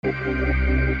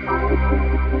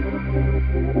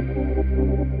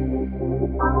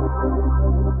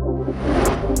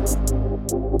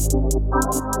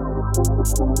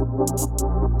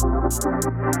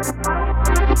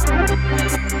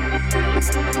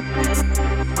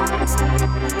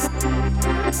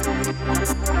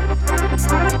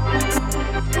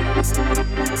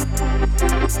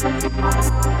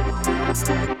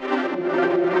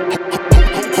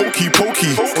Hokey,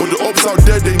 pokey, all the ops out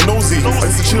there, they nosy. I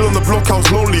used to chill on the block, I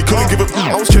was lonely, couldn't give a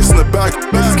I was chasing the bag,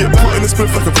 niggas get put in the split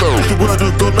like a pharaoh. The word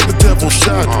of God, make the devil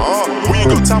shine. We ain't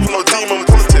got time for no demon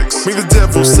politics, make the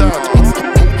devil sad.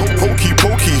 Hokey,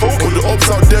 pokey, all the ops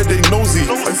out there, they nosy.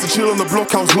 I used to chill on the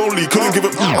block, I was lonely, couldn't give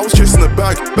a I was chasing the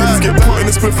bag, niggas get put in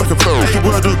the split like a pharaoh. The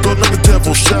word of God, make the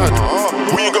devil shine.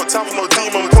 We ain't got time for no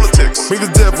demon politics, make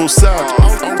the devil sad.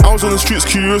 I was on the streets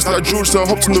curious like George, so I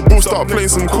hopped on the booth, started playing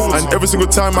some chords. And every single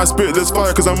time I spit, there's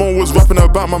fire, cause I'm always rapping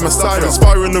about my messiah. There's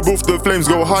fire in the booth, the flames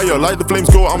go higher. Like the flames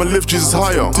go, I'ma lift Jesus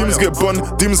higher. Demons get bun,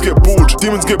 demons get bored.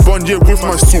 Demons get bun, yeah, with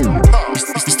my soul.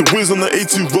 Used to whiz on the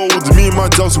A2 road. Me and my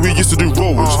dogs, we used to do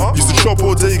rolls. Used to chop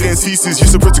all day against CCs.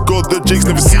 Used to pray to God that Jakes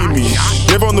never see me.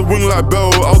 Never on the wing like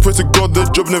Bell. I'll pray to God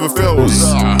that job never fails.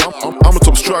 I'm a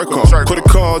top striker. Got the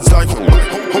cards like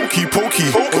Hokey,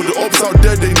 pokey. All the ops out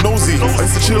there, they nosy. I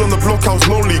used to chill on the block, I was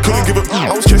lonely, couldn't give a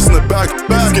I was chasing the bag,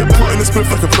 niggas get put in the split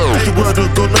like a pharaoh. The word of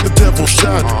God, make the devil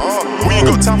shine. We ain't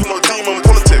got time for no demon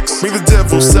politics, make the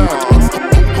devil sad.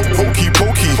 Hokey,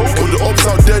 pokey, all the ops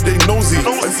out there, they nosy.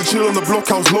 I used to chill on the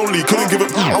block, I was lonely, couldn't give a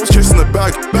I was chasing the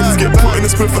bag, niggas get put in the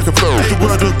split like a pharaoh. The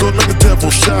word of God, make the devil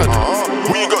shine.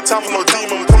 We ain't got time for no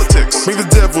demon politics, make the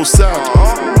devil sad.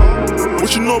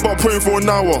 What you know about praying for an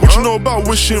hour? What you know about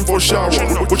wishing for a shower?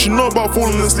 What you know about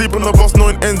falling asleep on the bus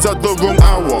knowing it ends at the wrong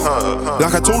hour?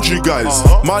 Like I told you guys,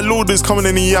 my Lord is coming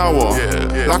any hour.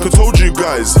 Like I told you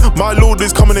guys, my Lord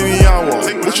is coming any hour.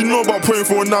 What you know about praying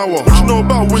for an hour? What you know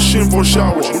about wishing for a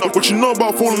shower? What you know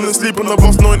about falling asleep on the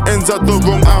bus knowing it ends at the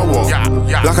wrong hour?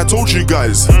 Like I told you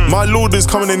guys, my Lord is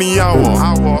coming any hour.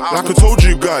 Like I told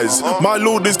you guys, my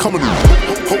Lord is coming.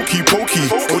 Hokey, pokey,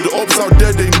 all the ops out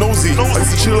there, they nosy. I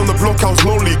used to chill on the block, I was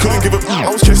lonely, couldn't give a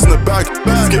I was chasing the bag,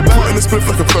 niggas get put in the split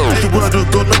like a pharaoh. The word of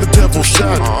God, make the devil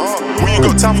shine. We ain't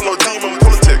got time for no demon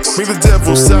politics, make the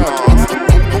devil sad.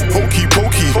 Hokey,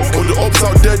 pokey, all the ops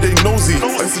out there, they nosy.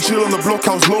 I used to chill on the block,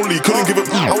 I was lonely, couldn't give a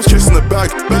I was chasing the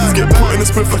bag, niggas get put in the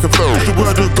split like a pharaoh. The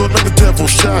word of God, make the devil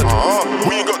shine.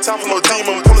 We ain't got time for no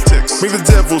demon politics, make the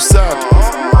devil sad.